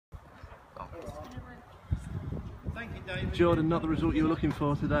Jordan, not the result you were looking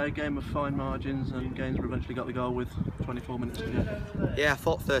for today. A game of fine margins, and Gainsborough eventually got the goal with 24 minutes to go. Yeah, I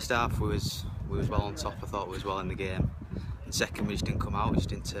thought first half we was well on top. I thought we was well in the game. And second, we just didn't come out. We just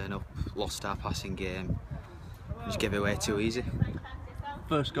didn't turn up. Lost our passing game. We just gave it away too easy.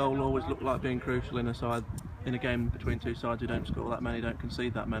 First goal always looked like being crucial in a game between two sides who don't score that many, don't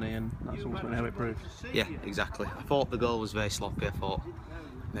concede that many, and that's ultimately how it proved. Yeah, exactly. I thought the goal was very sloppy. I thought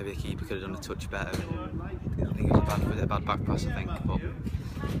maybe the keeper could have done a touch better. I think it was a bad back pass, I think. But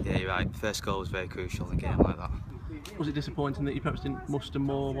yeah, you're right. First goal was very crucial in a game like that. Was it disappointing that you perhaps didn't muster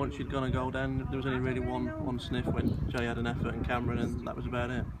more once you'd gone a goal down? There was only really one sniff when Jay had an effort and Cameron, and that was about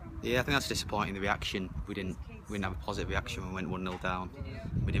it. Yeah, I think that's disappointing. The reaction, we didn't have a positive reaction when we went 1-0 down.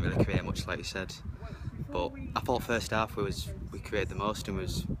 We didn't really create much, like you said. But I thought first half we created the most and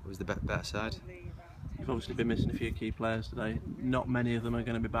was the better side. You've obviously been missing a few key players today. Not many of them are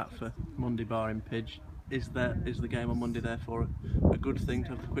going to be back for Monday, barring Pidge. Is the game on Monday therefore a good thing to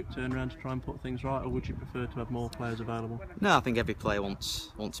have the quick turnaround to try and put things right, or would you prefer to have more players available? No, I think every player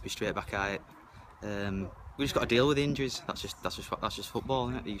wants to be straight back at it. We just got to deal with the injuries. That's just football,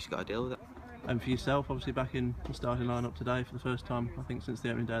 isn't it? You just got to deal with it. And for yourself, obviously back in the starting lineup today for the first time, I think since the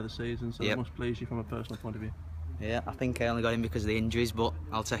opening day of the season, so that must please you from a personal point of view. Yeah, I think I only got in because of the injuries, but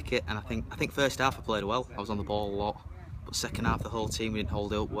I'll take it. And I think first half I played well. I was on the ball a lot, but second half the whole team, we didn't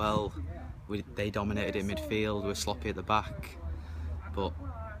hold it up well. They dominated in midfield. We were sloppy at the back, but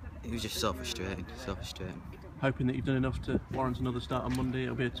it was just so frustrating. Hoping that you've done enough to warrant another start on Monday.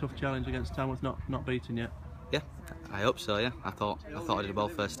 It'll be a tough challenge against Tamworth, not beaten yet. Yeah, I hope so. Yeah, I thought I did well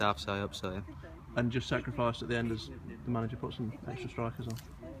first half, so I hope so. Yeah. And just sacrificed at the end as the manager put some extra strikers on.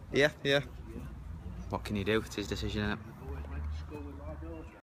 Yeah. What can you do? It's his decision, isn't it?